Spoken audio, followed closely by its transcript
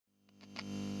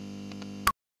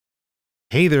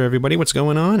Hey there everybody, what's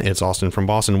going on? It's Austin from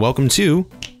Boston. Welcome to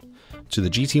the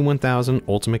GT-1000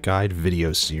 Ultimate Guide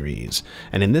video series.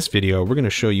 And in this video, we're going to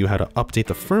show you how to update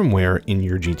the firmware in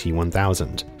your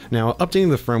GT-1000. Now, updating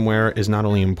the firmware is not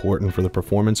only important for the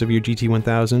performance of your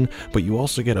GT-1000, but you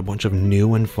also get a bunch of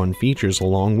new and fun features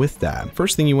along with that.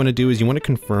 First thing you want to do is you want to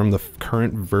confirm the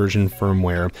current version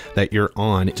firmware that you're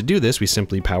on. To do this, we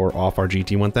simply power off our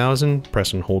GT-1000,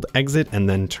 press and hold exit, and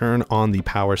then turn on the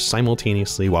power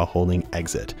simultaneously while holding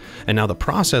exit. And now the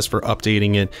process for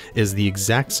updating it is the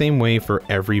exact same way for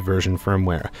every version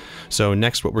firmware. So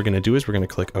next what we're going to do is we're going to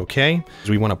click OK.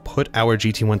 We want to put our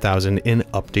GT-1000 in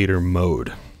updater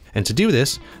mode. And to do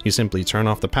this, you simply turn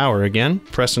off the power again,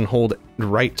 press and hold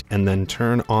right, and then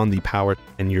turn on the power,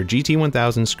 and your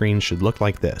GT-1000 screen should look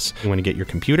like this. You want to get your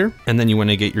computer, and then you want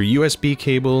to get your USB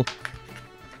cable.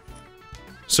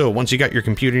 So once you got your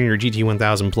computer and your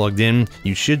GT-1000 plugged in,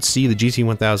 you should see the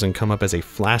GT-1000 come up as a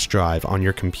flash drive on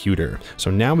your computer.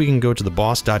 So now we can go to the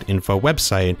boss.info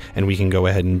website and we can go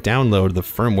ahead and download the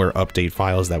firmware update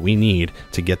files that we need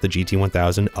to get the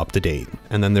GT-1000 up to date.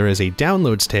 And then there is a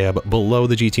downloads tab below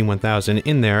the GT-1000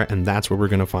 in there, and that's where we're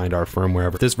going to find our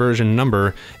firmware. If this version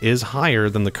number is higher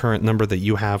than the current number that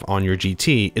you have on your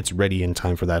GT, it's ready in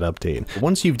time for that update.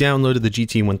 Once you've downloaded the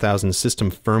GT-1000 system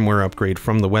firmware upgrade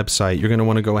from the website, you're going to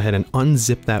want to go ahead and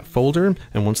unzip that folder,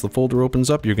 and once the folder opens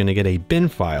up, you're going to get a bin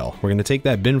file. We're going to take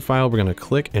that bin file, we're going to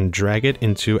click and drag it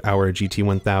into our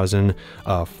GT-1000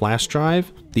 flash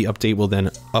drive. The update will then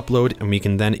upload, and we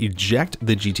can then eject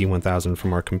the GT-1000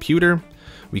 from our computer.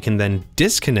 We can then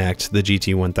disconnect the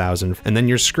GT-1000, and then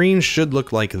your screen should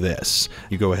look like this.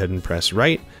 You go ahead and press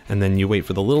right, and then you wait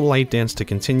for the little light dance to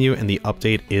continue, and the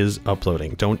update is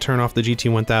uploading. Don't turn off the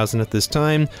GT-1000 at this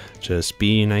time. Just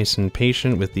be nice and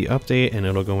patient with the update, and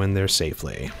it'll go in there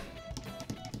safely.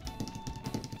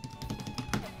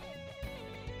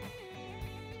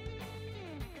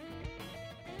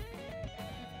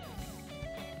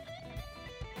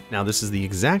 Now this is the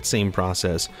exact same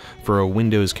process for a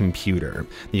Windows computer.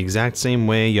 The exact same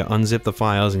way you unzip the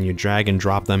files and you drag and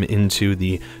drop them into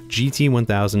the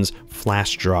GT-1000's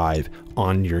flash drive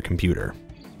on your computer.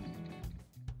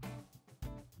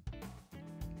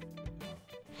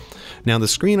 Now the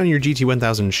screen on your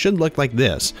GT-1000 should look like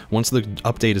this once the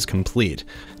update is complete.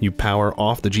 You power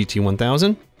off the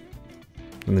GT-1000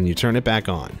 and then you turn it back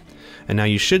on. And now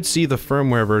you should see the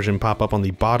firmware version pop up on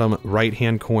the bottom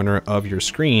right-hand corner of your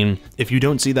screen. If you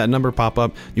don't see that number pop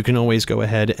up, you can always go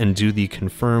ahead and do the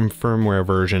confirm firmware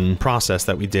version process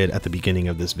that we did at the beginning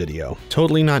of this video.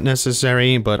 Totally not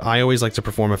necessary, but I always like to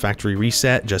perform a factory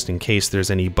reset just in case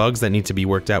there's any bugs that need to be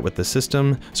worked out with the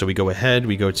system. So we go ahead,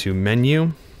 we go to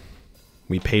menu,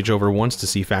 we page over once to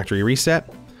see factory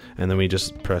reset, and then we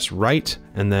just press right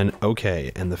and then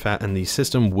OK, and the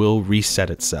system will reset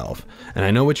itself. And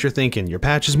I know what you're thinking, your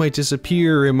patches might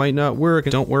disappear, it might not work.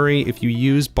 Don't worry, if you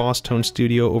use Boss Tone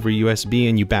Studio over USB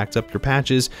and you backed up your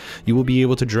patches, you will be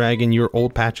able to drag in your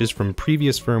old patches from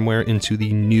previous firmware into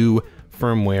the new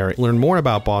firmware. Learn more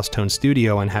about Boss Tone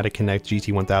Studio and how to connect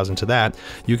GT-1000 to that.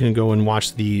 You can go and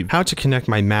watch the how to connect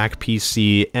my Mac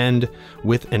PC and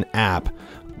with an app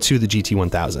to the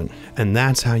GT-1000. And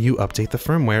that's how you update the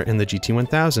firmware in the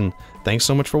GT-1000. Thanks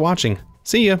so much for watching.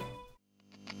 See ya!